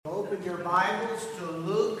Open your Bibles to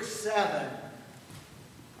Luke 7.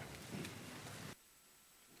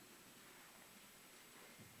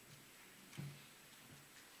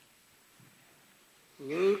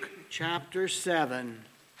 Luke chapter 7.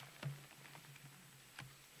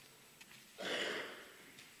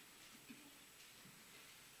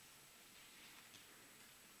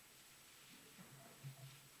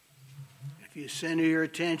 If you center your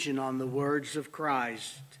attention on the words of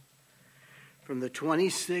Christ, from the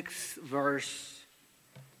 26th verse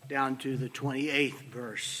down to the 28th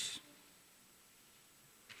verse.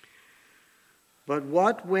 But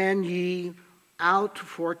what went ye out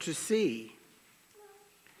for to see?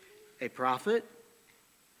 A prophet?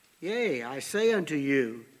 Yea, I say unto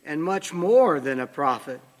you, and much more than a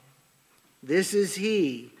prophet. This is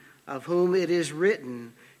he of whom it is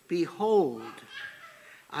written, Behold,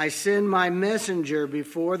 I send my messenger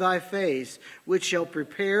before thy face, which shall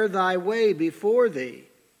prepare thy way before thee.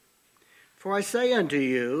 For I say unto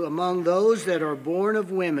you, among those that are born of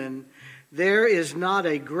women, there is not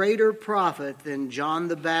a greater prophet than John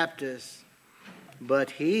the Baptist,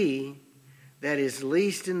 but he that is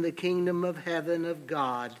least in the kingdom of heaven of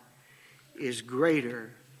God is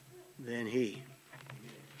greater than he.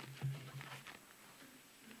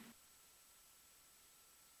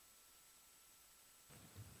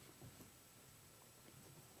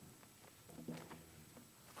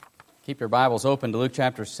 Keep your Bibles open to Luke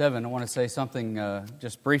chapter 7. I want to say something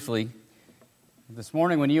just briefly. This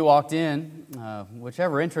morning when you walked in,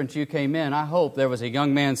 whichever entrance you came in, I hope there was a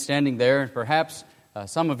young man standing there. Perhaps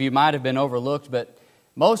some of you might have been overlooked, but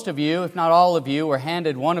most of you, if not all of you, were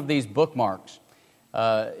handed one of these bookmarks.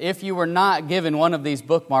 If you were not given one of these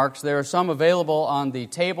bookmarks, there are some available on the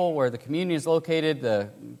table where the communion is located, the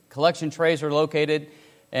collection trays are located,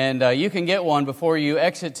 and you can get one before you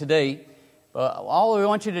exit today. All we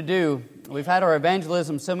want you to do, we've had our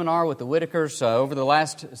evangelism seminar with the Whitakers over the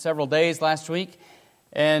last several days, last week,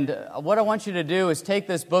 and what I want you to do is take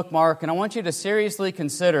this bookmark, and I want you to seriously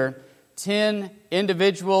consider 10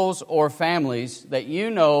 individuals or families that you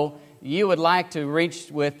know you would like to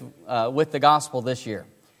reach with the gospel this year.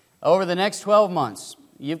 Over the next 12 months,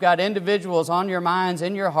 you've got individuals on your minds,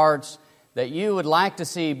 in your hearts, that you would like to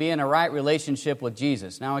see be in a right relationship with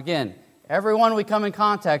Jesus. Now again, everyone we come in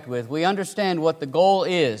contact with, we understand what the goal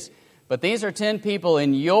is. But these are 10 people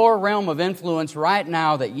in your realm of influence right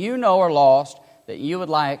now that you know are lost, that you would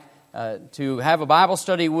like to have a Bible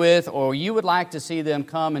study with, or you would like to see them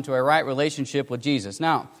come into a right relationship with Jesus.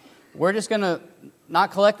 Now, we're just going to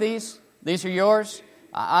not collect these. These are yours.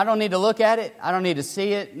 I don't need to look at it. I don't need to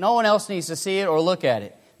see it. No one else needs to see it or look at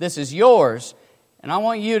it. This is yours. And I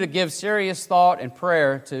want you to give serious thought and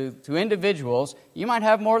prayer to individuals. You might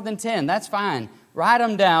have more than 10. That's fine. Write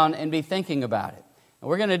them down and be thinking about it. And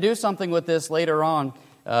we're going to do something with this later on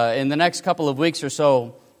in the next couple of weeks or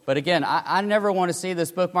so. But again, I never want to see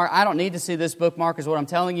this bookmark. I don't need to see this bookmark is what I'm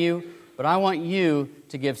telling you. But I want you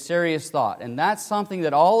to give serious thought. And that's something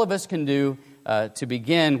that all of us can do to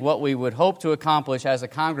begin what we would hope to accomplish as a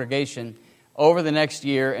congregation over the next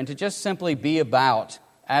year, and to just simply be about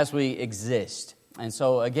as we exist. And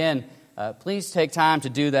so, again, please take time to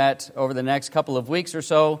do that over the next couple of weeks or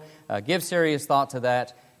so. Give serious thought to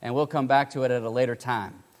that, and we'll come back to it at a later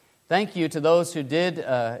time. Thank you to those who did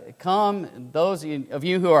come, those of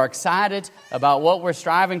you who are excited about what we're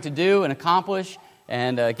striving to do and accomplish.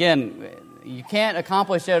 And again, you can't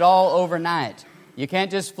accomplish it all overnight. You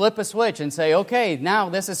can't just flip a switch and say, okay, now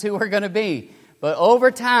this is who we're going to be. But over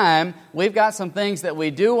time, we've got some things that we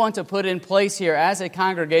do want to put in place here as a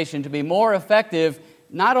congregation to be more effective,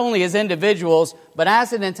 not only as individuals, but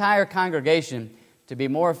as an entire congregation, to be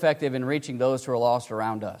more effective in reaching those who are lost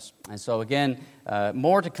around us. And so again,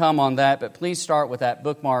 more to come on that, but please start with that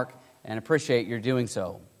bookmark and appreciate your doing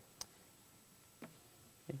so.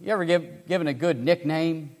 You ever given a good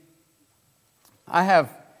nickname? I have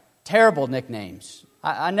terrible nicknames.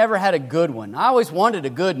 I never had a good one. I always wanted a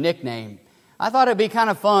good nickname. I thought it'd be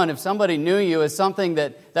kind of fun if somebody knew you as something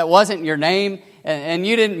that wasn't your name, and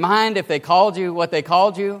you didn't mind if they called you what they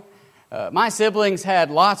called you. My siblings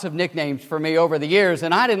had lots of nicknames for me over the years,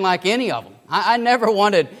 and I didn't like any of them. I never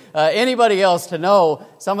wanted anybody else to know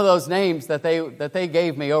some of those names that they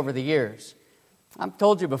gave me over the years. I've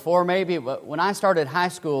told you before maybe, but when I started high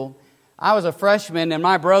school, I was a freshman, and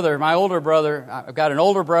my older brother, I've got an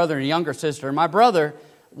older brother and a younger sister, and my brother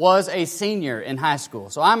was a senior in high school.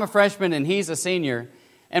 So I'm a freshman and he's a senior.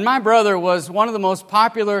 And my brother was one of the most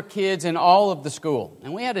popular kids in all of the school.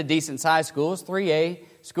 And we had a decent-sized school. It was 3A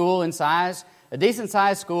school in size, a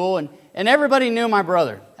decent-sized school. And everybody knew my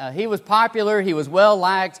brother. He was popular. He was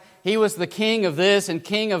well-liked. He was the king of this and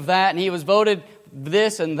king of that. And he was voted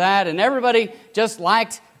this and that, and everybody just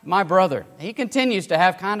liked my brother. He continues to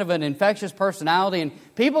have kind of an infectious personality,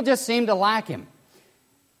 and people just seem to like him.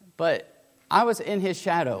 But I was in his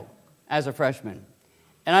shadow as a freshman,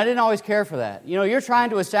 and I didn't always care for that. You know, you're trying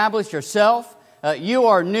to establish yourself. You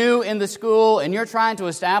are new in the school, and you're trying to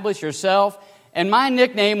establish yourself. And my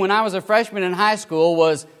nickname when I was a freshman in high school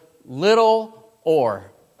was Little Orr.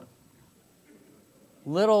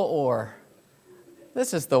 Little Orr.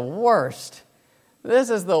 This is the worst. This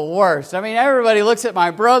is the worst. I mean, everybody looks at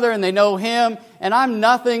my brother and they know him, and I'm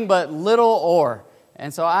nothing but Little Orr.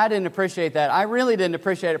 And so I didn't appreciate that. I really didn't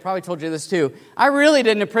appreciate it. Probably told you this too. I really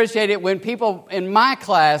didn't appreciate it when people in my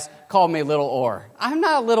class called me Little Orr. I'm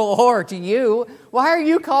not Little Orr to you. Why are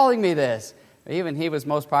you calling me this? Even he was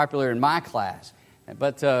most popular in my class.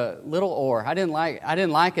 But Little Orr, I didn't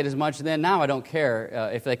like it as much then. Now I don't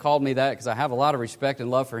care if they called me that, because I have a lot of respect and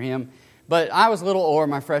love for him. But I was Little Orr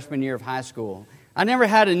my freshman year of high school. I never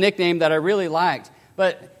had a nickname that I really liked.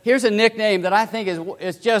 But here's a nickname that I think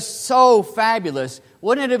is just so fabulous.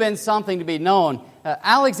 Wouldn't it have been something to be known?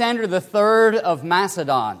 Alexander III of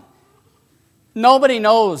Macedon. Nobody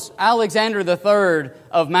knows Alexander III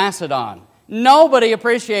of Macedon. Nobody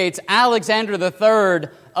appreciates Alexander III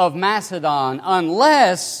of Macedon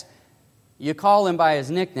unless you call him by his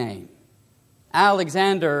nickname,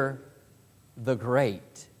 Alexander the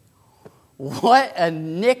Great. What a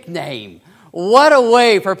nickname. What a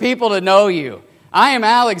way for people to know you. I am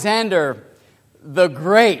Alexander the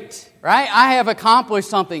Great, right? I have accomplished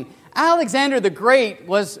something. Alexander the Great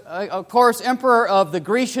was, of course, emperor of the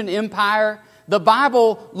Grecian Empire. The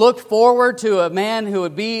Bible looked forward to a man who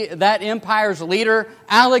would be that empire's leader,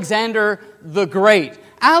 Alexander the Great.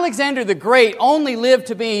 Alexander the Great only lived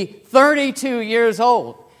to be 32 years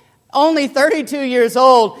old. Only 32 years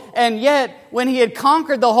old, and yet when he had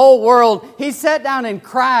conquered the whole world, he sat down and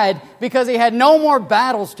cried because he had no more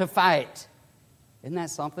battles to fight. Isn't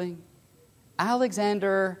that something?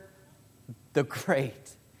 Alexander the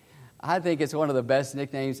Great. I think it's one of the best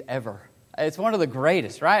nicknames ever. It's one of the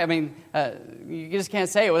greatest, right? I mean, you just can't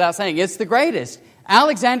say it without saying it's the greatest.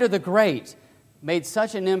 Alexander the Great made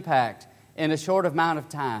such an impact in a short amount of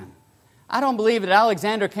time. I don't believe that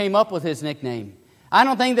Alexander came up with his nickname. I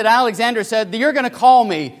don't think that Alexander said, "You're going to call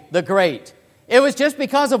me the Great." It was just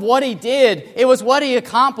because of what he did. It was what he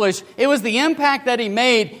accomplished. It was the impact that he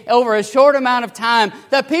made over a short amount of time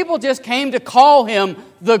that people just came to call him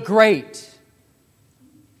the Great.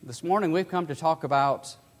 This morning we've come to talk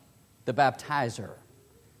about the baptizer,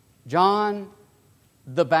 John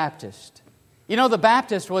the Baptist. You know, the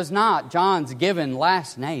Baptist was not John's given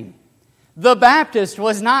last name. The Baptist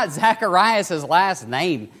was not Zacharias' last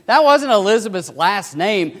name. That wasn't Elizabeth's last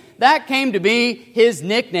name. That came to be his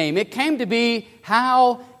nickname. It came to be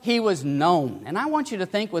how he was known. And I want you to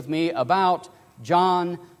think with me about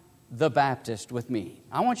John the Baptist with me.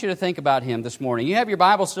 I want you to think about him this morning. You have your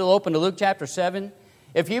Bible still open to Luke chapter 7.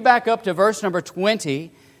 If you back up to verse number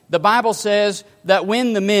 20, the Bible says that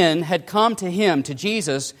when the men had come to him, to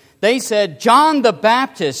Jesus, they said, "John the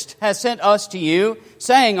Baptist has sent us to you,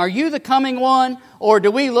 saying, 'Are you the coming one, or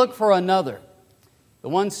do we look for another?'" The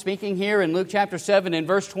ones speaking here in Luke chapter 7 and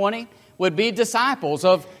verse 20 would be disciples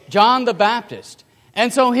of John the Baptist.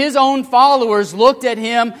 And so his own followers looked at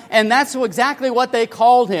him, and that's exactly what they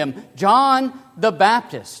called him, John the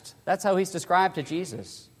Baptist. That's how he's described to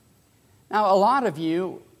Jesus. Now, a lot of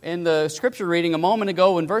you, in the scripture reading a moment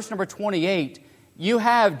ago in verse number 28, you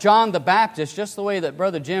have John the Baptist just the way that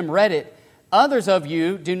Brother Jim read it. Others of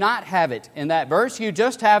you do not have it in that verse. You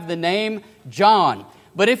just have the name John.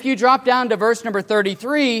 But if you drop down to verse number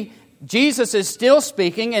 33, Jesus is still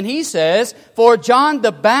speaking, and he says, "For John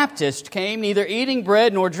the Baptist came neither eating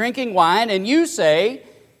bread nor drinking wine, and you say,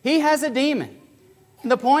 'He has a demon.'"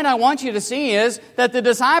 And the point I want you to see is that the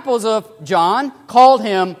disciples of John called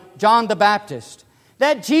him John the Baptist.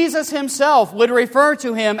 That Jesus himself would refer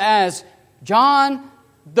to him as John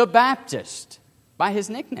the Baptist by his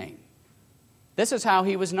nickname. This is how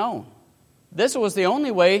he was known. This was the only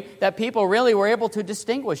way that people really were able to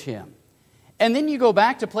distinguish him. And then you go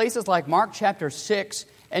back to places like Mark chapter 6,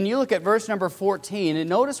 and you look at verse number 14, and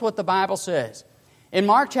notice what the Bible says. In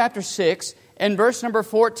Mark chapter 6 and verse number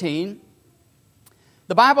 14,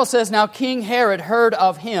 the Bible says, "Now King Herod heard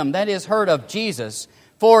of him," that is, heard of Jesus,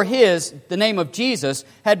 "for the name of Jesus,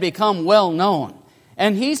 had become well known.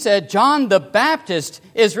 And he said, 'John the Baptist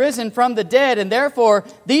is risen from the dead, and therefore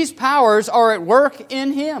these powers are at work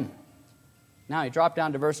in him.'" Now you drop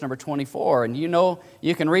down to verse number 24, and you know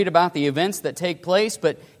you can read about the events that take place,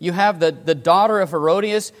 but you have the daughter of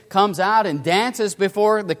Herodias comes out and dances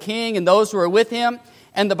before the king and those who are with him.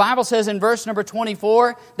 And the Bible says in verse number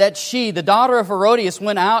 24 that she, the daughter of Herodias,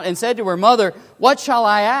 went out and said to her mother, "What shall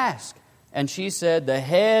I ask?" And she said, "The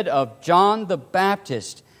head of John the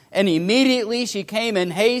Baptist." And immediately she came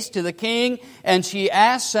in haste to the king, and she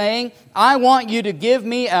asked, saying, "I want you to give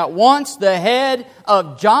me at once the head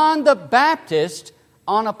of John the Baptist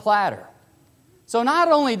on a platter." So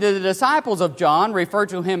not only did the disciples of John refer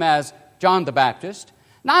to him as John the Baptist,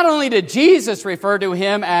 not only did Jesus refer to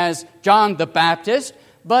him as John the Baptist,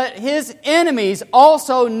 but his enemies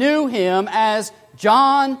also knew him as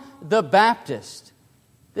John the Baptist.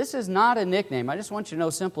 This is not a nickname. I just want you to know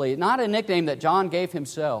simply, not a nickname that John gave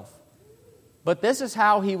himself. But this is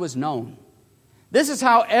how he was known. This is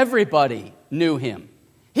how everybody knew him.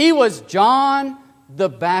 He was John the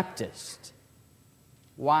Baptist.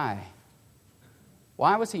 Why?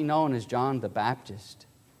 Why was he known as John the Baptist?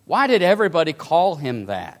 Why did everybody call him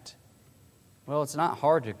that? Well, it's not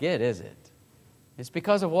hard to get, is it? It's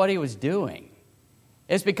because of what he was doing.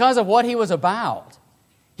 It's because of what he was about.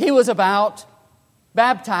 He was about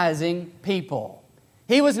baptizing people.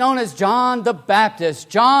 He was known as John the Baptist,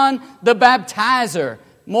 John the Baptizer,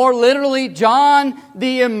 more literally, John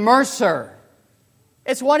the Immerser.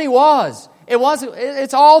 It's what he was.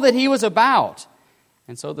 It's all that he was about.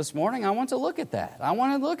 And so this morning I want to look at that. I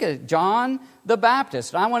want to look at John the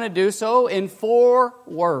Baptist. I want to do so in 4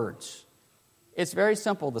 words. It's very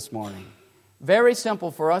simple this morning. Very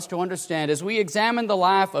simple for us to understand. As we examine the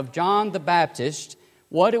life of John the Baptist,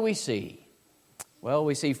 what do we see? Well,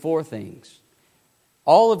 we see 4 things.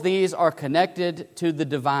 All of these are connected to the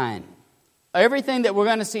divine. Everything that we're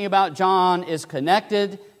going to see about John is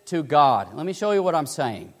connected to God. Let me show you what I'm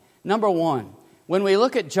saying. Number 1, when we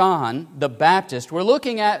look at John the Baptist, we're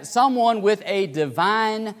looking at someone with a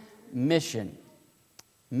divine mission.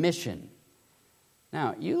 Mission.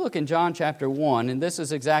 Now, you look in John chapter 1, and this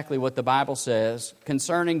is exactly what the Bible says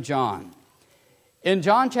concerning John. In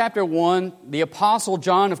John chapter 1, the Apostle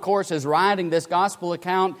John, of course, is writing this gospel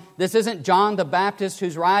account. This isn't John the Baptist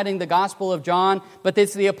who's writing the Gospel of John, but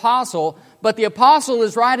it's the Apostle. But the Apostle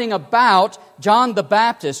is writing about John the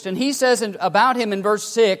Baptist. And he says about him in verse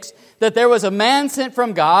 6 that there was a man sent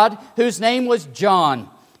from God whose name was John.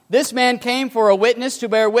 This man came for a witness to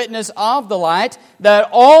bear witness of the light, that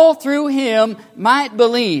all through him might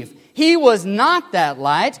believe. He was not that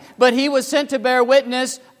light, but he was sent to bear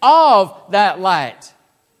witness of that light.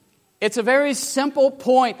 It's a very simple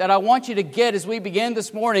point that I want you to get as we begin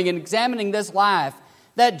this morning in examining this life,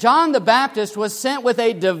 that John the Baptist was sent with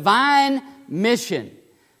a divine mission.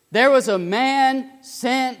 There was a man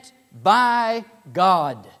sent by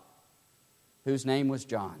God whose name was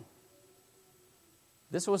John.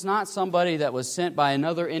 This was not somebody that was sent by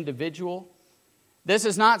another individual. This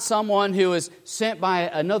is not someone who was sent by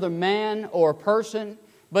another man or person,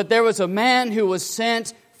 but there was a man who was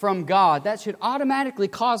sent from God. That should automatically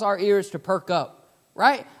cause our ears to perk up,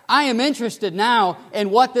 right? I am interested now in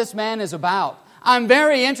what this man is about. I'm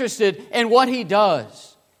very interested in what he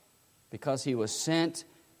does because he was sent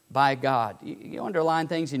by God. You underline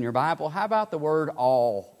things in your Bible. How about the word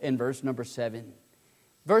all in verse number 7?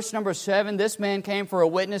 Verse number 7, this man came for a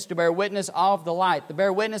witness to bear witness of the light, to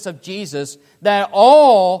bear witness of Jesus, that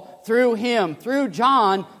all through him, through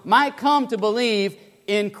John, might come to believe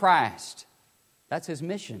in Christ. That's his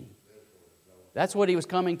mission. That's what he was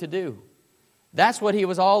coming to do. That's what he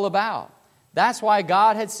was all about. That's why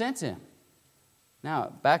God had sent him.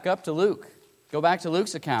 Now, back up to Luke. Go back to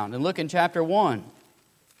Luke's account and look in chapter 1.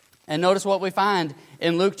 And notice what we find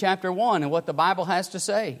in Luke chapter 1 and what the Bible has to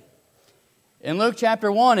say. In Luke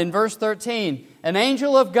chapter 1, in verse 13, an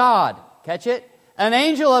angel of God, catch it? An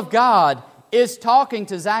angel of God is talking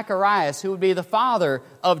to Zacharias, who would be the father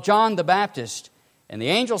of John the Baptist. And the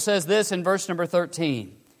angel says this in verse number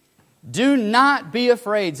 13. Do not be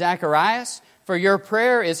afraid, Zacharias, for your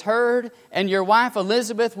prayer is heard, and your wife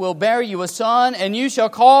Elizabeth will bear you a son, and you shall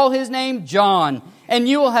call his name John. And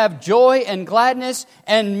you will have joy and gladness,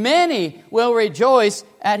 and many will rejoice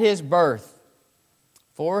at his birth.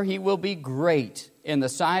 For he will be great in the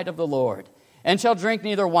sight of the Lord, and shall drink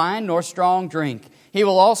neither wine nor strong drink. He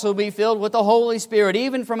will also be filled with the Holy Spirit,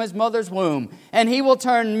 even from his mother's womb. And he will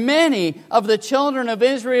turn many of the children of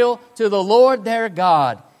Israel to the Lord their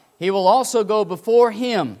God. He will also go before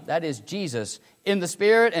him, that is Jesus, in the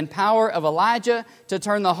spirit and power of Elijah, to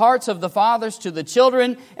turn the hearts of the fathers to the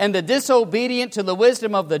children, and the disobedient to the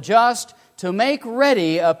wisdom of the just, to make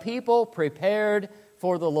ready a people prepared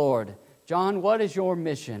for the Lord. John, what is your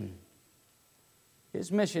mission?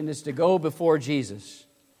 His mission is to go before Jesus.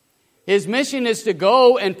 His mission is to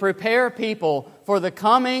go and prepare people for the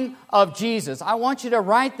coming of Jesus. I want you to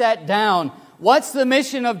write that down. What's the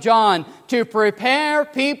mission of John? To prepare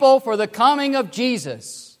people for the coming of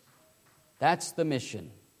Jesus. That's the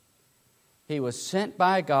mission. He was sent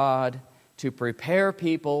by God to prepare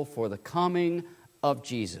people for the coming of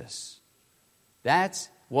Jesus. That's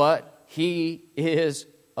what he is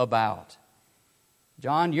about.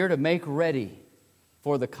 John, you're to make ready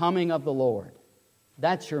for the coming of the Lord.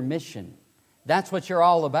 That's your mission. That's what you're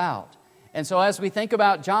all about. And so as we think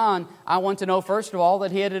about John, I want to know, first of all,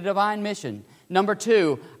 that he had a divine mission. Number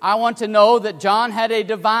two, I want to know that John had a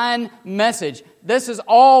divine message. This is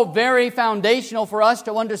all very foundational for us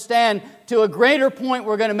to understand to a greater point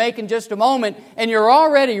we're going to make in just a moment. And you're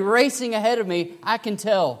already racing ahead of me, I can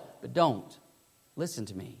tell. But don't. Listen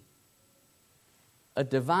to me. A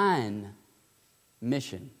divine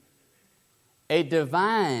mission. A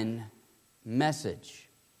divine message.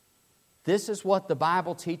 This is what the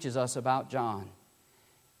Bible teaches us about John.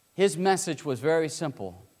 His message was very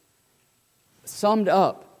simple. Summed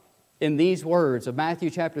up in these words of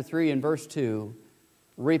Matthew chapter 3 and verse 2,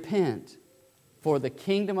 repent, for the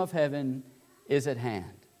kingdom of heaven is at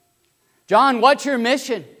hand. John, what's your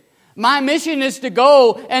mission? My mission is to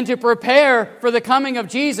go and to prepare for the coming of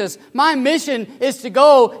Jesus. My mission is to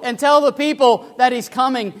go and tell the people that He's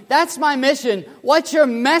coming. That's my mission. What's your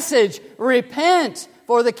message? Repent,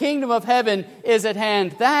 for the kingdom of heaven is at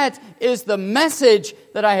hand. That is the message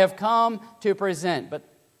that I have come to present. But,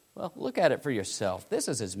 well, look at it for yourself. This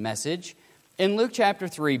is His message. In Luke chapter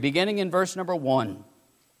 3, beginning in verse number 1,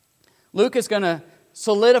 Luke is going to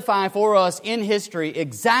solidify for us in history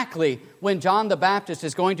exactly when John the Baptist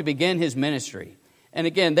is going to begin his ministry. And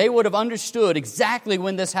again, they would have understood exactly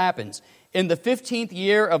when this happens. In the 15th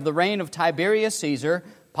year of the reign of Tiberius Caesar,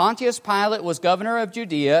 Pontius Pilate was governor of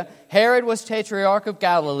Judea, Herod was tetrarch of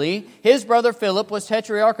Galilee, his brother Philip was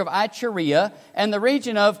tetrarch of Iturea, and the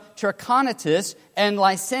region of Trachonitis, and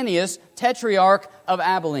Lysanias, tetrarch of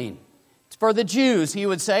Abilene. For the Jews, he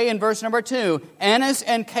would say in verse number 2, Annas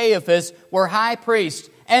and Caiaphas were high priests.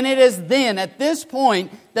 And it is then, at this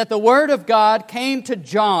point, that the word of God came to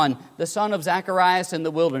John, the son of Zacharias, in the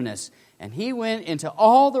wilderness. And he went into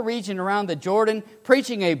all the region around the Jordan,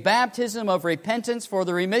 preaching a baptism of repentance for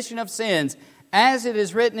the remission of sins, as it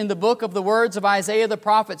is written in the book of the words of Isaiah the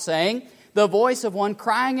prophet, saying, the voice of one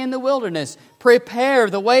crying in the wilderness, prepare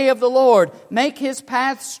the way of the Lord, make His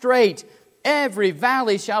path straight. Every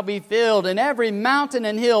valley shall be filled, and every mountain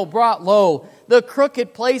and hill brought low. The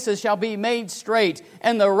crooked places shall be made straight,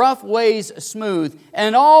 and the rough ways smooth.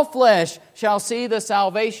 And all flesh shall see the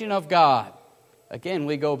salvation of God. Again,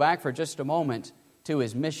 we go back for just a moment to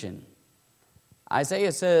His mission.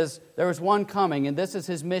 Isaiah says there is one coming, and this is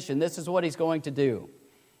His mission. This is what He's going to do.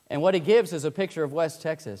 And what He gives is a picture of West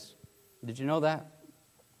Texas. Did you know that?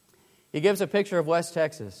 He gives a picture of West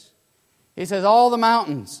Texas. He says all the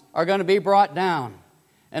mountains are going to be brought down,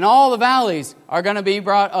 and all the valleys are going to be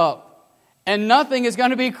brought up, and nothing is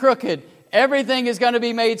going to be crooked. Everything is going to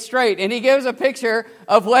be made straight. And He gives a picture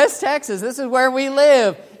of West Texas. This is where we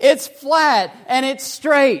live. It's flat and it's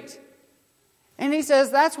straight. And He says,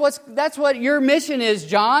 that's what your mission is,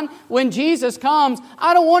 John. When Jesus comes,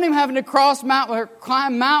 I don't want Him having to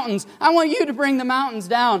climb mountains. I want you to bring the mountains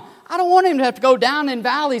down. I don't want Him to have to go down in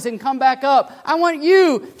valleys and come back up. I want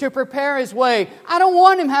you to prepare His way. I don't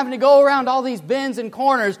want Him having to go around all these bends and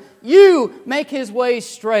corners. You make His way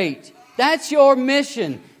straight. That's your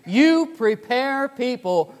mission. You prepare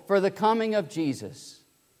people for the coming of Jesus.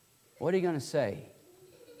 What are you going to say?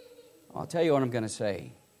 I'll tell you what I'm going to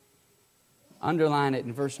say. Underline it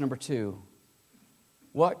in verse number 2.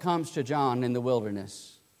 What comes to John in the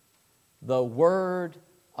wilderness? The Word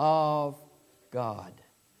of God.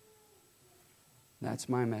 That's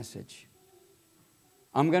my message.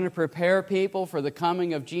 I'm going to prepare people for the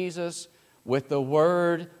coming of Jesus with the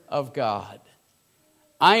Word of God.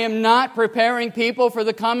 I am not preparing people for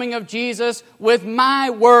the coming of Jesus with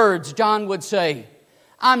my words, John would say.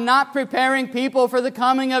 I'm not preparing people for the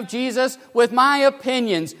coming of Jesus with my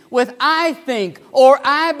opinions, with I think or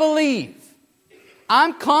I believe.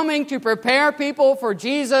 I'm coming to prepare people for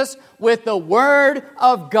Jesus with the Word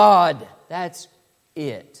of God. That's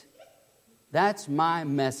it. That's my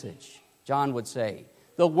message, John would say.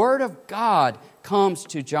 The Word of God comes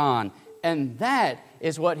to John, and that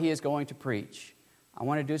is what he is going to preach. I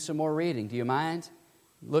want to do some more reading. Do you mind?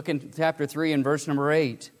 Look in chapter 3 and verse number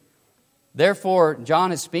 8. Therefore,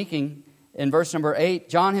 John is speaking in verse number 8.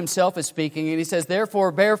 John himself is speaking, and he says,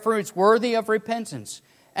 therefore bear fruits worthy of repentance,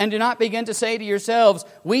 And do not begin to say to yourselves,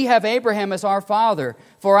 we have Abraham as our father.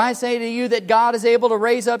 For I say to you that God is able to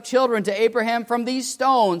raise up children to Abraham from these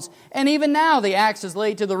stones. And even now the axe is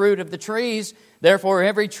laid to the root of the trees. Therefore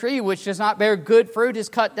every tree which does not bear good fruit is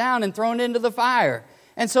cut down and thrown into the fire.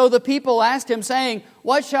 And so the people asked him, saying,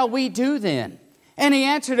 what shall we do then? And he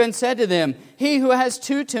answered and said to them, he who has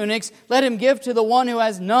 2 tunics, let him give to the one who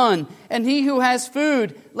has none. And he who has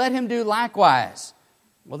food, let him do likewise.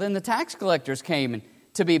 Well, then the tax collectors came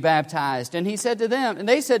to be baptized. And he said to them, and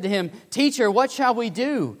they said to him, Teacher, what shall we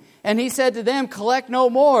do? And he said to them, collect no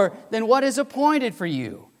more than what is appointed for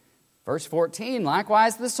you. Verse 14,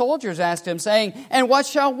 likewise the soldiers asked him, saying, and what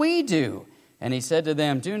shall we do? And he said to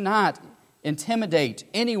them, do not intimidate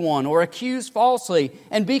anyone or accuse falsely,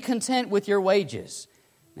 and be content with your wages.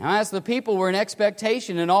 Now as the people were in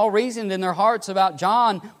expectation and all reasoned in their hearts about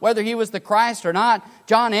John, whether he was the Christ or not,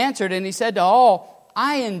 John answered and he said to all,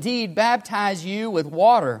 I indeed baptize you with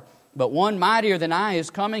water, but one mightier than I is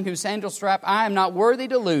coming, whose sandal strap I am not worthy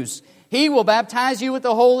to loose. He will baptize you with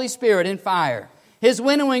the Holy Spirit and fire. His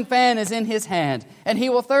winnowing fan is in his hand, and he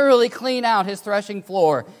will thoroughly clean out his threshing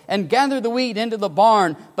floor and gather the wheat into the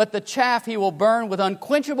barn, but the chaff he will burn with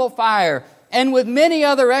unquenchable fire. And with many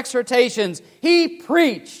other exhortations, he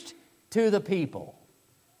preached to the people.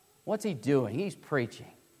 What's he doing? He's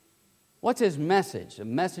preaching. What's his message? The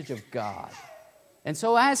message of God. And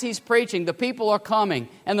so as he's preaching, the people are coming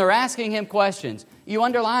and they're asking him questions. You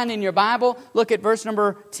underline in your Bible, look at verse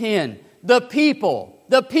number 10. The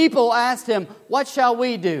people asked him, what shall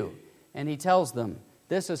we do? And he tells them,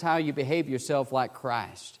 this is how you behave yourself like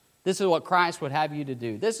Christ. This is what Christ would have you to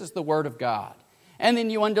do. This is the Word of God. And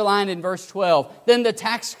then you underline in verse 12, then the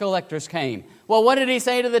tax collectors came. Well, what did he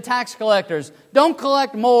say to the tax collectors? Don't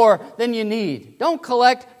collect more than you need. Don't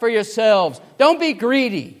collect for yourselves. Don't be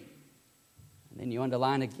greedy. And then you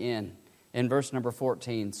underline again in verse number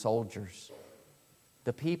 14, soldiers,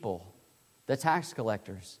 the people, the tax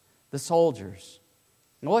collectors, the soldiers.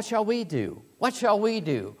 And what shall we do? What shall we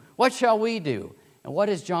do? What shall we do? And what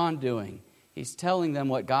is John doing? He's telling them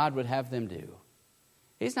what God would have them do.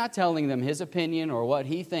 He's not telling them his opinion or what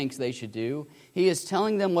he thinks they should do. He is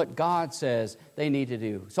telling them what God says they need to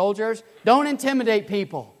do. Soldiers, don't intimidate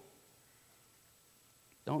people.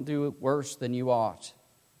 Don't do worse than you ought.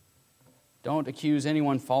 Don't accuse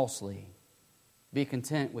anyone falsely. Be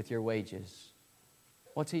content with your wages.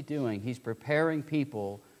 What's he doing? He's preparing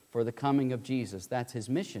people for the coming of Jesus. That's his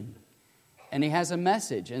mission. And he has a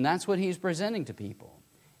message, and that's what he's presenting to people.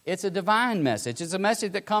 It's a divine message. It's a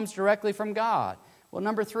message that comes directly from God. Well,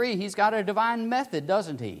 number 3, he's got a divine method,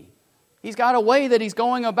 doesn't he? He's got a way that he's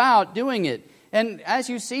going about doing it. And as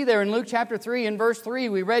you see there in Luke chapter 3 and verse 3,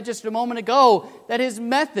 we read just a moment ago that his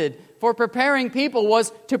method for preparing people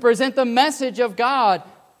was to present the message of God,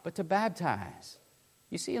 but to baptize.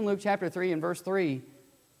 You see in Luke chapter 3 and verse 3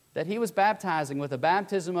 that he was baptizing with a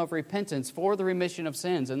baptism of repentance for the remission of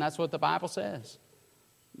sins, and that's what the Bible says.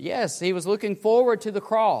 Yes, he was looking forward to the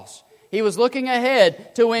cross. He was looking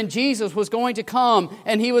ahead to when Jesus was going to come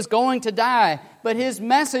and he was going to die. But his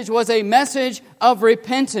message was a message of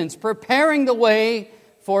repentance, preparing the way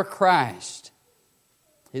for Christ.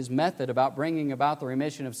 His method about bringing about the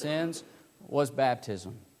remission of sins was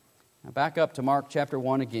baptism. Now back up to Mark chapter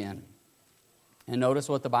 1 again. And notice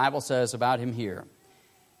what the Bible says about him here.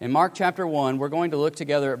 In Mark chapter 1, we're going to look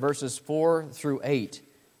together at verses 4 through 8.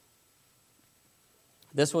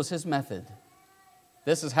 This was his method.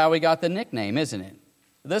 This is how he got the nickname, isn't it?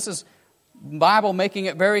 This is the Bible making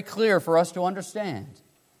it very clear for us to understand.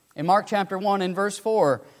 In Mark chapter 1 and verse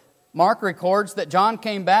 4, Mark records that John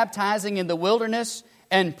came baptizing in the wilderness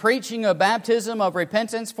and preaching a baptism of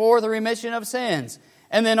repentance for the remission of sins.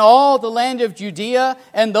 And then all the land of Judea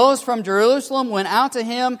and those from Jerusalem went out to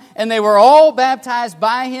him, and they were all baptized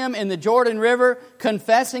by him in the Jordan River,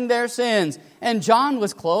 confessing their sins. And John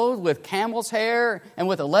was clothed with camel's hair and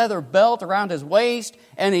with a leather belt around his waist,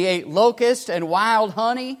 and he ate locusts and wild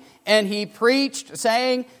honey. And he preached,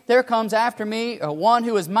 saying, there comes after me one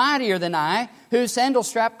who is mightier than I, whose sandal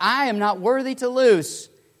strap I am not worthy to loose.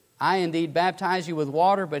 I indeed baptize you with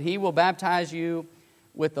water, but he will baptize you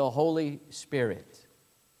with the Holy Spirit.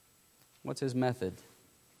 What's his method?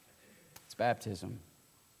 It's baptism.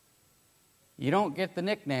 You don't get the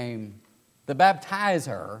nickname, the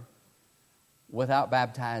baptizer, without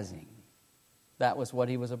baptizing. That was what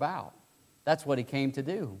he was about. That's what he came to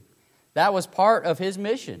do. That was part of his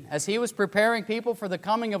mission. As he was preparing people for the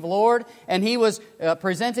coming of the Lord, and he was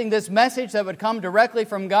presenting this message that would come directly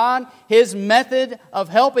from God, his method of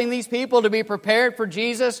helping these people to be prepared for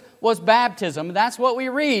Jesus was baptism. That's what we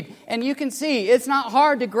read. And you can see, it's not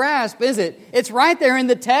hard to grasp, is it? It's right there in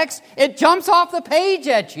the text. It jumps off the page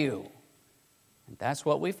at you. And that's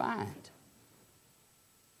what we find.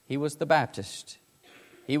 He was the Baptist.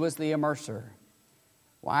 He was the immerser.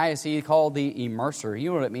 Why is he called the immerser? You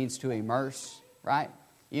know what it means to immerse, right?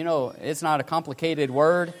 You know, it's not a complicated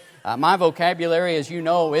word. My vocabulary, as you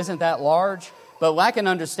know, isn't that large. But I can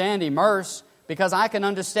understand immerse because I can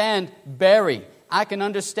understand bury. I can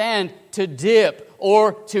understand to dip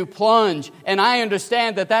or to plunge. And I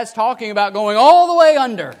understand that that's talking about going all the way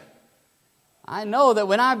under. I know that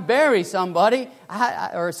when I bury somebody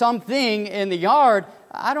or something in the yard,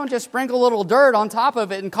 I don't just sprinkle a little dirt on top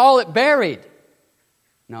of it and call it buried.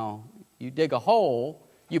 No, you dig a hole,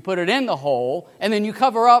 you put it in the hole, and then you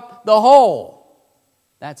cover up the hole.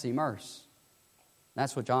 That's immerse.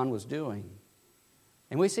 That's what John was doing.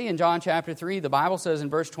 And we see in John chapter 3, the Bible says in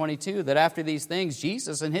verse 22 that after these things,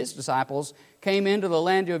 Jesus and his disciples came into the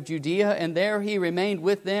land of Judea, and there he remained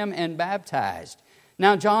with them and baptized.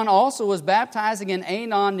 Now John also was baptizing in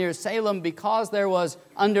Aenon near Salem because there was,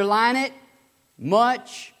 underline it,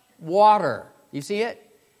 much water. You see it?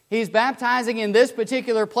 He's baptizing in this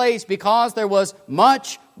particular place because there was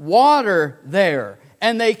much water there.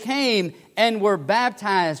 And they came and were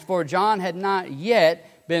baptized, for John had not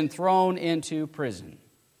yet been thrown into prison.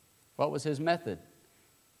 What was his method?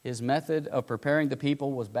 His method of preparing the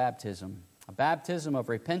people was baptism. A baptism of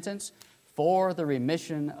repentance for the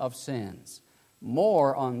remission of sins.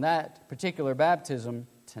 More on that particular baptism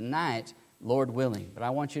tonight, Lord willing. But I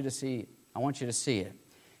want you to see it.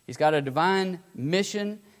 He's got a divine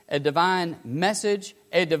mission, a divine message,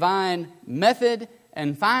 a divine method,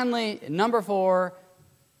 and finally, number 4,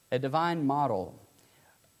 a divine model.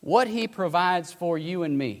 What he provides for you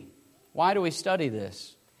and me. Why do we study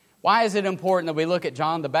this? Why is it important that we look at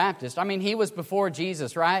John the Baptist? I mean, he was before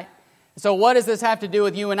Jesus, right? So what does this have to do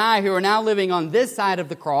with you and I who are now living on this side of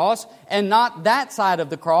the cross and not that side of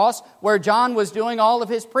the cross where John was doing all of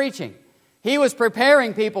his preaching? He was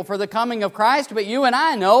preparing people for the coming of Christ, but you and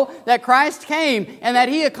I know that Christ came and that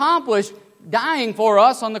He accomplished dying for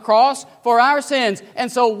us on the cross for our sins.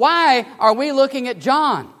 And so why are we looking at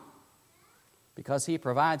John? Because he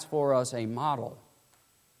provides for us a model.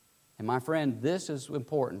 And my friend, this is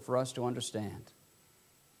important for us to understand.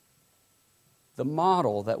 The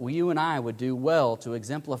model that you and I would do well to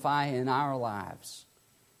exemplify in our lives.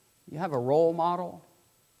 You have a role model.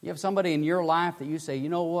 You have somebody in your life that you say, you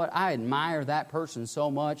know what, I admire that person so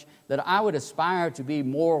much that I would aspire to be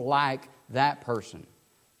more like that person.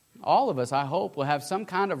 All of us, I hope, will have some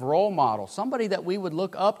kind of role model, somebody that we would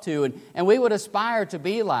look up to and we would aspire to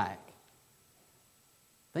be like.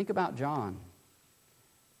 Think about John.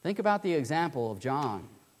 Think about the example of John.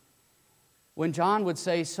 When John would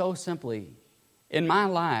say so simply, in my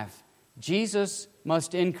life, Jesus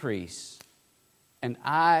must increase and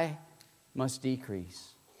I must decrease.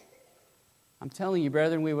 I'm telling you,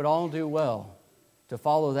 brethren, we would all do well to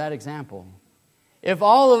follow that example. If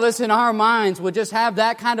all of us in our minds would just have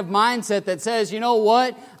that kind of mindset that says, you know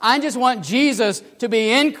what, I just want Jesus to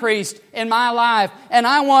be increased in my life, and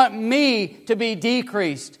I want me to be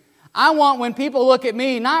decreased. I want when people look at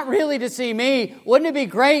me, not really to see me. Wouldn't it be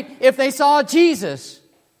great if they saw Jesus?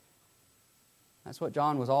 That's what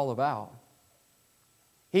John was all about.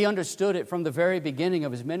 He understood it from the very beginning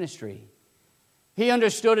of his ministry. He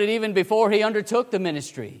understood it even before he undertook the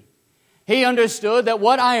ministry. He understood that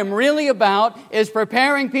what I am really about is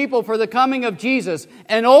preparing people for the coming of Jesus.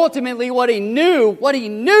 And ultimately what he knew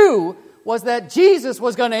was that Jesus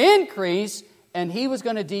was going to increase and he was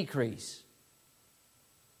going to decrease.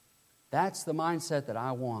 That's the mindset that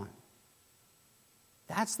I want.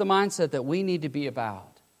 That's the mindset that we need to be about.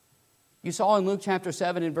 You saw in Luke chapter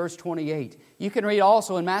 7 and verse 28. You can read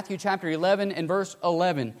also in Matthew chapter 11 and verse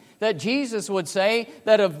 11 that Jesus would say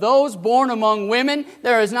that of those born among women,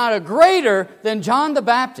 there is not a greater than John the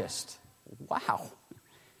Baptist. Wow.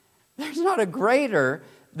 There's not a greater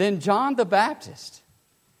than John the Baptist.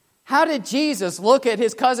 How did Jesus look at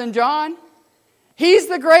his cousin John? He's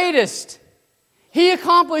the greatest. He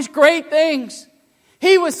accomplished great things.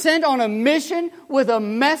 He was sent on a mission with a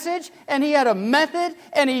message, and he had a method,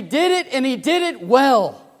 and he did it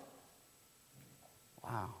well.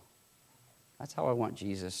 Wow. That's how I want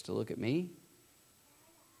Jesus to look at me.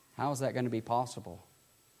 How is that going to be possible?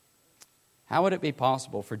 How would it be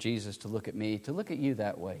possible for Jesus to look at me, to look at you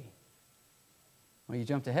that way? Well, you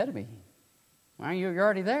jumped ahead of me. Why are you? You're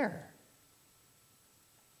already there.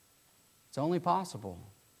 It's only possible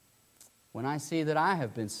when I see that I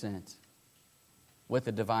have been sent with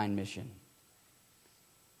a divine mission.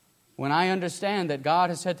 When I understand that God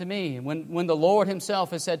has said to me, when the Lord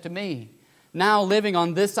Himself has said to me, now living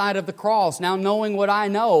on this side of the cross, now knowing what I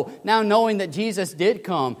know, now knowing that Jesus did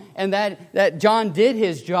come, and that John did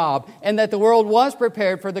his job, and that the world was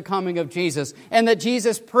prepared for the coming of Jesus, and that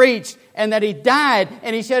Jesus preached, and that He died,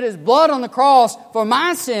 and He shed His blood on the cross for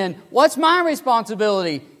my sin, what's my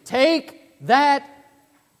responsibility? Take that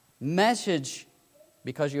message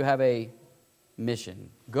because you have a mission.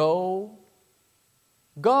 Go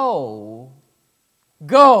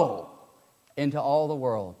into all the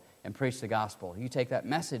world and preach the gospel. You take that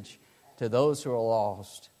message to those who are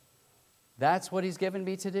lost. That's what He's given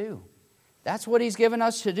me to do. That's what He's given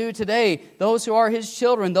us to do today. Those who are His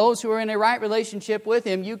children, those who are in a right relationship with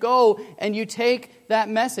Him, you go and you take that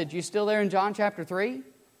message. You still there in John chapter 3?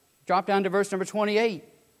 Drop down to verse number 28.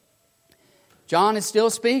 John is still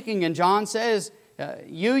speaking, and John says,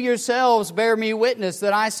 you yourselves bear me witness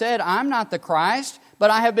that I said, I'm not the Christ, but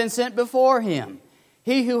I have been sent before Him.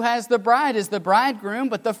 He who has the bride is the bridegroom,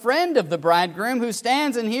 but the friend of the bridegroom who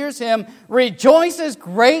stands and hears him rejoices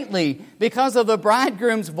greatly because of the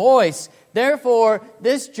bridegroom's voice. Therefore,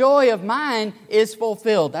 this joy of mine is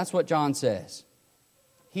fulfilled. That's what John says.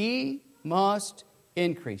 He must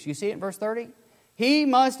increase. You see it in verse 30? He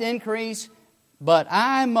must increase, but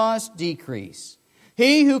I must decrease.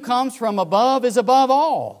 He who comes from above is above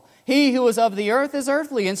all. He who is of the earth is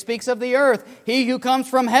earthly and speaks of the earth. He who comes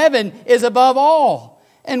from heaven is above all.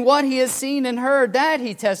 And what he has seen and heard, that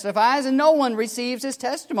he testifies, and no one receives his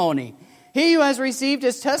testimony. He who has received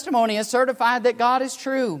his testimony has certified that God is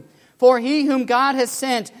true. For he whom God has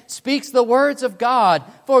sent speaks the words of God.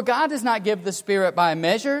 For God does not give the Spirit by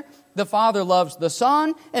measure. The Father loves the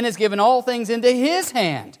Son and has given all things into His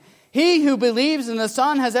hand. He who believes in the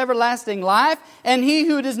Son has everlasting life, and he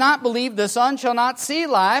who does not believe the Son shall not see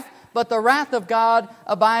life, but the wrath of God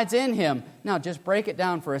abides in him. Now, just break it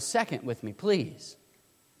down for a second with me, please.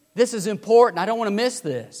 This is important. I don't want to miss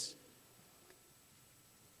this.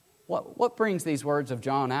 What brings these words of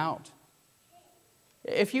John out?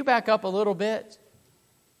 If you back up a little bit,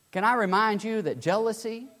 can I remind you that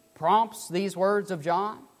jealousy prompts these words of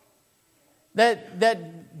John?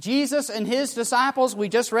 That Jesus and His disciples, we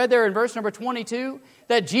just read there in verse number 22,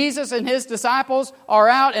 that Jesus and His disciples are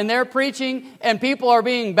out and they're preaching and people are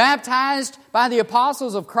being baptized by the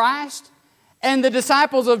apostles of Christ. And the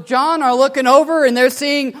disciples of John are looking over and they're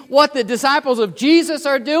seeing what the disciples of Jesus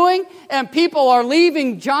are doing. And people are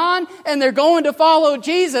leaving John and they're going to follow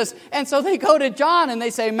Jesus. And so they go to John and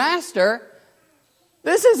they say, Master,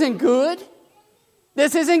 this isn't good.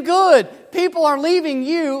 This isn't good. People are leaving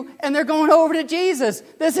you and they're going over to Jesus.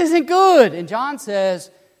 This isn't good. And John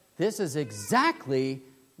says, this is exactly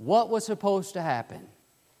what was supposed to happen.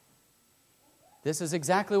 This is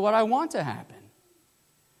exactly what I want to happen.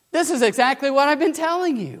 This is exactly what I've been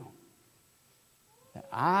telling you. That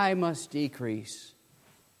I must decrease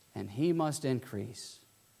and He must increase.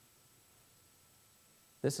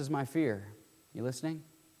 This is my fear. You listening?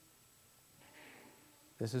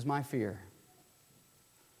 This is my fear.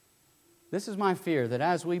 This is my fear that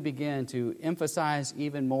as we begin to emphasize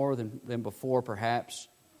even more than before, perhaps,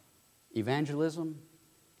 evangelism,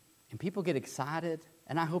 and people get excited,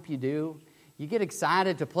 and I hope you do. You get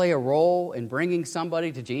excited to play a role in bringing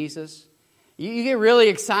somebody to Jesus. You get really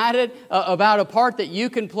excited about a part that you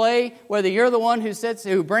can play, whether you're the one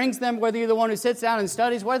who brings them, whether you're the one who sits down and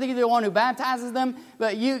studies, whether you're the one who baptizes them,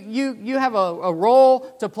 but you have a role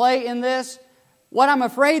to play in this. What I'm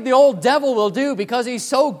afraid the old devil will do, because he's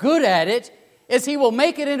so good at it, is he will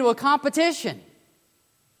make it into a competition.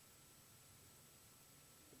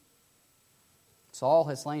 Saul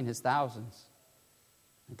has slain his thousands.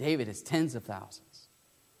 David has tens of thousands.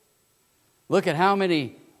 Look at how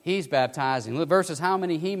many he's baptizing versus how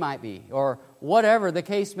many he might be, or whatever the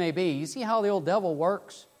case may be. You see how the old devil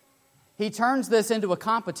works? He turns this into a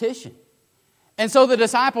competition. And so the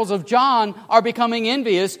disciples of John are becoming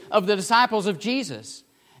envious of the disciples of Jesus.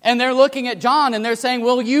 And they're looking at John and they're saying,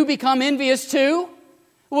 will you become envious too?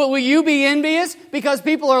 Will you be envious because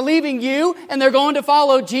people are leaving you and they're going to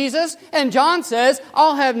follow Jesus? And John says,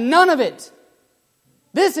 I'll have none of it.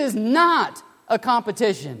 This is not a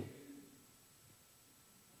competition.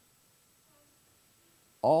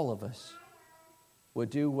 All of us would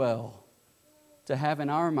do well to have in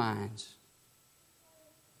our minds,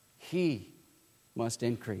 He must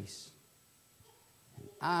increase, and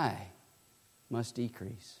I must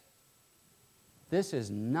decrease. This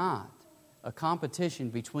is not a competition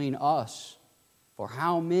between us for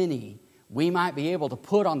how many we might be able to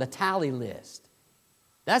put on the tally list.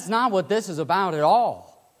 That's not what this is about at all.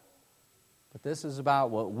 But this is about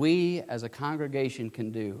what we as a congregation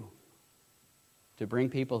can do to bring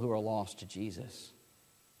people who are lost to Jesus.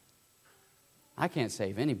 I can't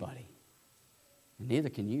save anybody, and neither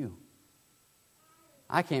can you.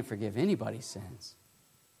 I can't forgive anybody's sins,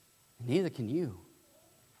 and neither can you.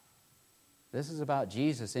 This is about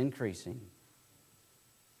Jesus increasing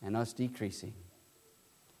and us decreasing.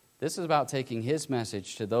 This is about taking His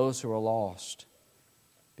message to those who are lost,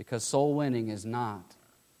 because soul winning is not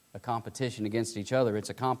a competition against each other. It's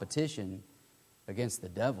a competition against the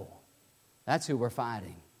devil. That's who we're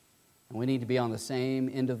fighting. And we need to be on the same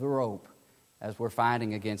end of the rope as we're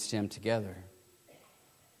fighting against him together.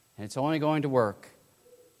 And it's only going to work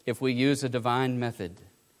if we use a divine method.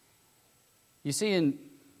 You see in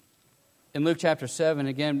Luke chapter 7,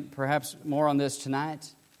 again, perhaps more on this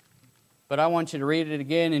tonight, but I want you to read it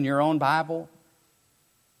again in your own Bible.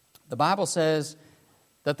 The Bible says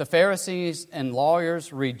that the Pharisees and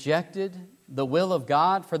lawyers rejected the will of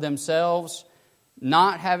God for themselves,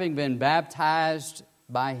 not having been baptized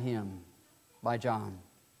by him, by John.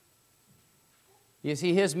 You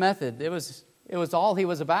see, his method, it was all he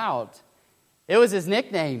was about. It was his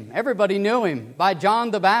nickname. Everybody knew him by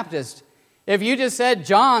John the Baptist. If you just said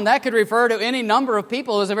John, that could refer to any number of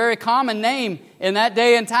people. It was a very common name in that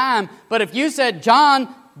day and time. But if you said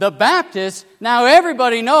John the Baptist, now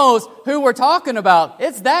everybody knows who we're talking about.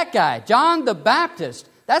 It's that guy, John the Baptist.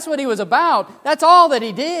 That's what he was about. That's all that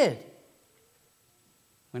he did.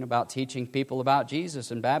 Went about teaching people about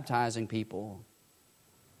Jesus and baptizing people.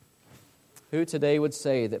 Who today would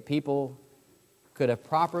say that people could have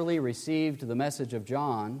properly received the message of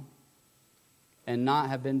John and not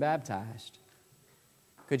have been baptized?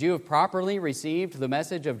 Could you have properly received the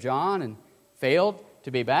message of John and failed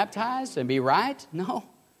to be baptized and be right? No.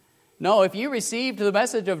 No, if you received the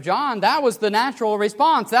message of John, that was the natural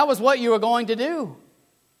response. That was what you were going to do.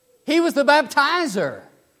 He was the baptizer.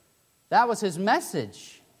 That was his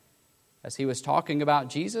message. As he was talking about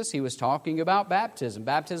Jesus, he was talking about baptism.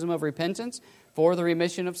 Baptism of repentance for the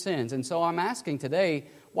remission of sins. And so I'm asking today,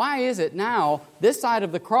 why is it now, this side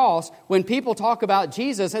of the cross, when people talk about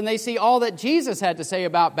Jesus and they see all that Jesus had to say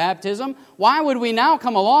about baptism, why would we now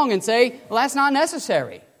come along and say, well, that's not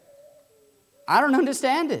necessary? I don't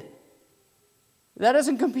understand it. That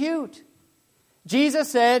doesn't compute. Jesus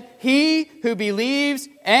said, he who believes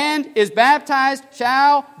and is baptized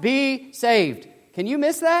shall be saved. Can you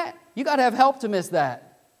miss that? You got to have help to miss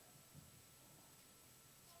that.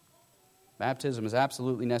 Baptism is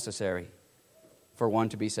absolutely necessary for one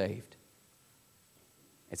to be saved.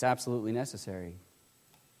 It's absolutely necessary.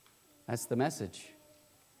 That's the message.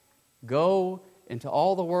 Go into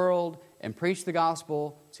all the world and preach the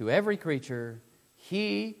gospel to every creature.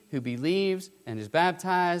 He who believes and is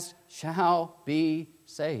baptized shall be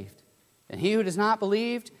saved. And he who does not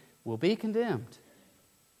believe will be condemned.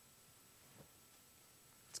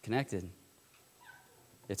 It's connected.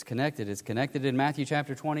 It's connected. It's connected in Matthew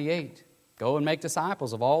chapter 28. Go and make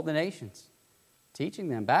disciples of all the nations, teaching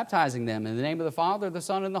them, baptizing them in the name of the Father, the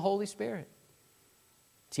Son, and the Holy Spirit.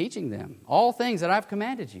 Teaching them all things that I've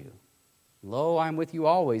commanded you. Lo, I'm with you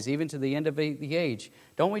always, even to the end of the age.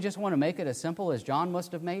 Don't we just want to make it as simple as John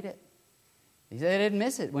must have made it? He said he didn't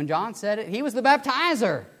miss it. When John said it, he was the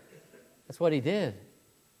baptizer. That's what he did.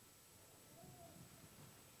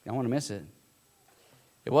 You don't want to miss it.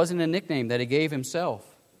 It wasn't a nickname that he gave himself.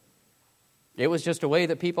 It was just a way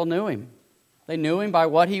that people knew him. They knew him by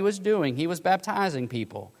what he was doing. He was baptizing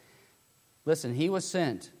people. Listen, he was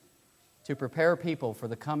sent to prepare people for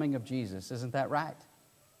the coming of Jesus. Isn't that right?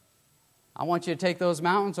 I want you to take those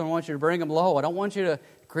mountains and I want you to bring them low. I don't want you to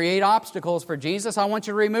create obstacles for Jesus. I want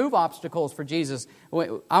you to remove obstacles for Jesus.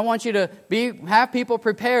 I want you to have people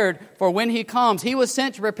prepared for when he comes. He was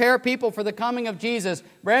sent to prepare people for the coming of Jesus.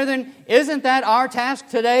 Brethren, isn't that our task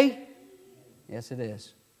today? Yes, it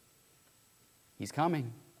is. He's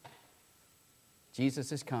coming.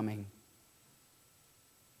 Jesus is coming.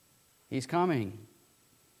 He's coming.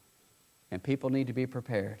 And people need to be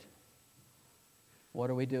prepared. What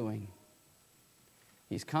are we doing?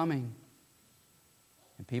 He's coming,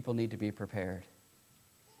 and people need to be prepared.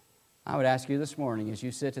 I would ask you this morning, as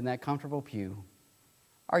you sit in that comfortable pew,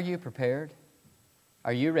 are you prepared?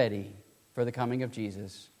 Are you ready for the coming of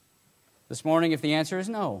Jesus? This morning, if the answer is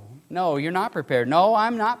no, you're not prepared. No,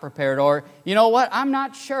 I'm not prepared. Or, you know what, I'm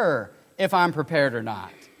not sure if I'm prepared or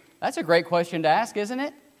not. That's a great question to ask, isn't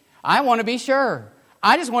it? I want to be sure.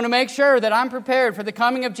 I just want to make sure that I'm prepared for the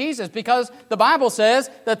coming of Jesus, because the Bible says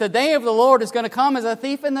that the day of the Lord is going to come as a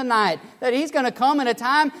thief in the night, that he's going to come in a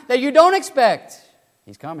time that you don't expect.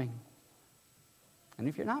 He's coming. And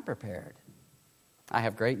if you're not prepared, I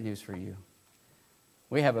have great news for you.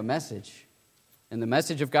 We have a message, and the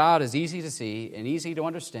message of God is easy to see and easy to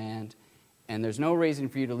understand, and there's no reason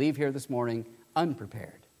for you to leave here this morning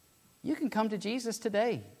unprepared. You can come to Jesus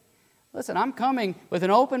today. Listen, I'm coming with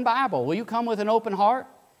an open Bible. Will you come with an open heart?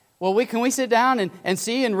 Can we sit down and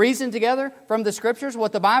see and reason together from the Scriptures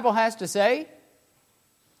what the Bible has to say?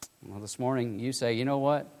 Well, this morning you say, you know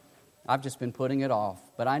what? I've just been putting it off,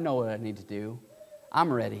 but I know what I need to do.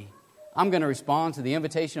 I'm ready. I'm going to respond to the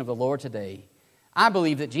invitation of the Lord today. I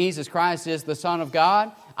believe that Jesus Christ is the Son of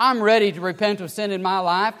God. I'm ready to repent of sin in my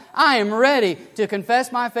life. I am ready to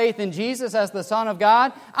confess my faith in Jesus as the Son of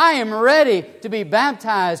God. I am ready to be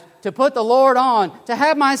baptized, to put the Lord on, to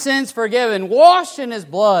have my sins forgiven, washed in His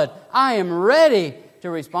blood. I am ready to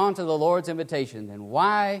respond to the Lord's invitation. Then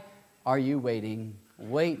why are you waiting?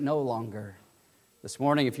 Wait no longer. This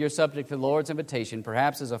morning, if you're subject to the Lord's invitation,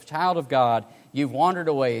 perhaps as a child of God, you've wandered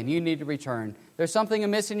away and you need to return. There's something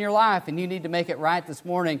amiss in your life and you need to make it right this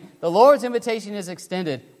morning. The Lord's invitation is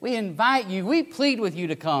extended. We invite you, we plead with you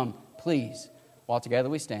to come, please. While together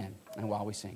we stand and while we sing.